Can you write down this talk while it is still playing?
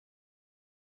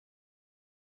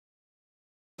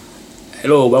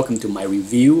Hello, welcome to my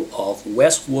review of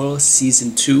Westworld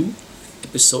Season 2,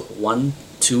 Episode 1,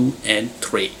 2, and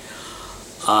 3.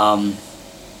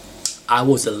 I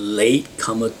was a late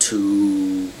comer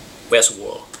to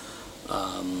Westworld.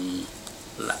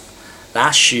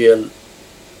 Last year,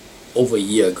 over a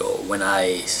year ago, when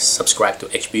I subscribed to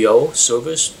HBO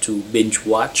service to binge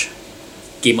watch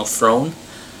Game of Thrones.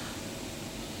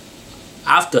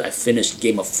 After I finished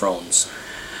Game of Thrones,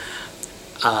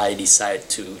 I decided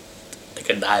to take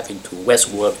a dive into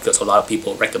Westworld because a lot of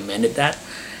people recommended that,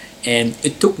 and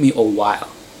it took me a while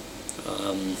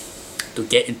to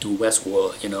get into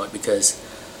Westworld, because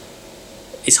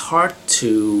it's hard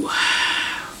to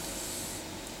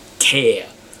care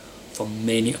for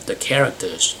many of the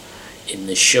characters in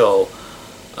the show,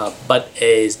 but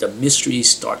as the mysteries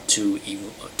start to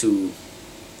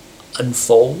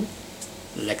unfold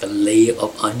like a layer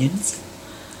of onions,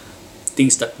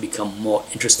 things that become more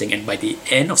interesting. And by the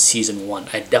end of season 1,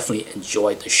 I definitely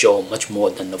enjoyed the show much more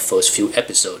than the first few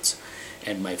episodes.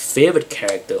 And my favorite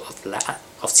character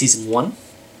of season 1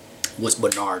 was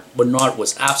Bernard. Bernard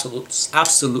was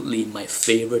absolutely my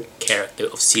favorite character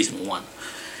of season 1.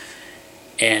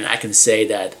 And I can say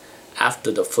that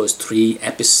after the first 3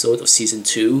 episodes of season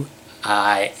 2,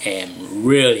 I am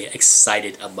really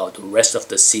excited about the rest of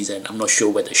the season. I'm not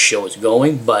sure where the show is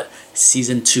going, but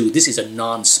season 2, this is a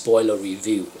non-spoiler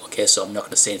review, okay? So I'm not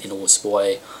going to say anything that will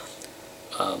spoil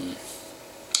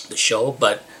the show,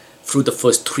 but through the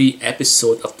first 3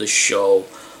 episodes of the show,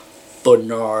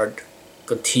 Bernard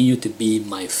continued to be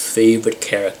my favorite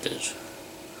characters.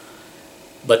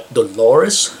 But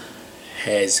Dolores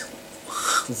has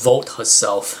voted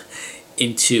herself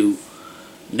into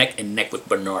neck and neck with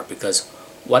Bernard, because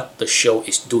what the show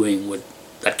is doing with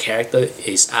that character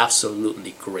is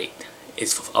absolutely great.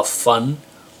 It's a fun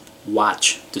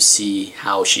watch to see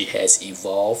how she has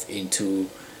evolved into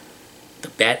the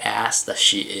badass that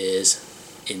she is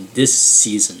in this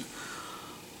season.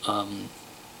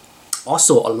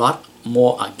 Also, a lot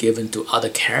more are given to other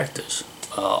characters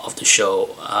of the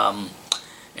show,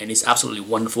 and it's absolutely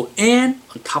wonderful. And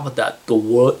on top of that, the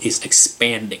world is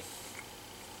expanding.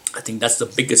 I think that's the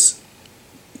biggest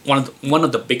one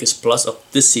of the biggest plus of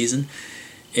this season,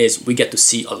 is we get to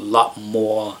see a lot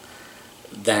more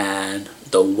than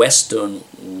the Western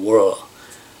world.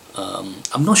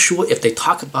 I'm not sure if they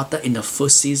talked about that in the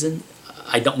first season.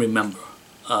 I don't remember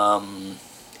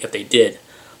if they did,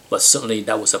 but certainly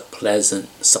that was a pleasant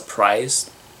surprise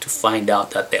to find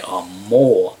out that there are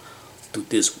more to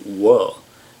this world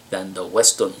than the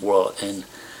Western world.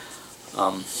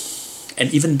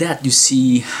 And even that, you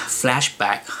see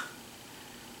flashback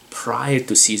prior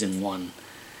to season 1,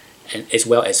 and as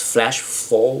well as flash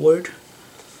forward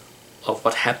of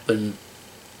what happened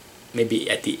maybe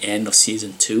at the end of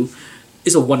season 2.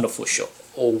 It's a wonderful show,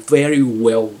 a very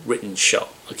well written show,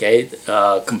 okay?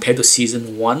 Compared to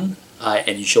season 1, I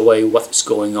enjoy what's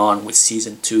going on with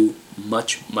season 2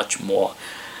 much more.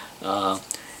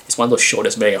 It's one of those shows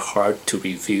that's very hard to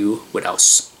review without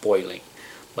spoiling,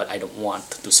 but I don't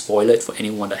want to spoil it for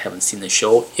anyone that haven't seen the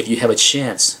show. If you have a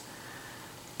chance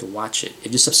to watch it,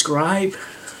 if you subscribe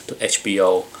to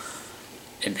HBO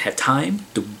and have time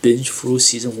to binge through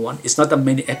season 1, it's not that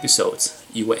many episodes,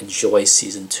 you will enjoy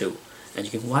season 2, and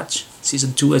you can watch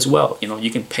season 2 as well.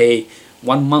 You can pay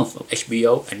 1 month of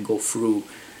HBO and go through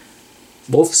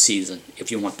both seasons if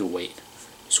you want to wait.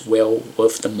 It's well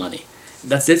worth the money.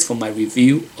 That's it for my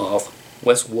review of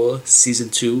Westworld Season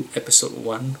 2, Episode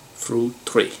 1 through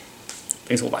 3.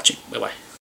 Thanks for watching. Bye bye.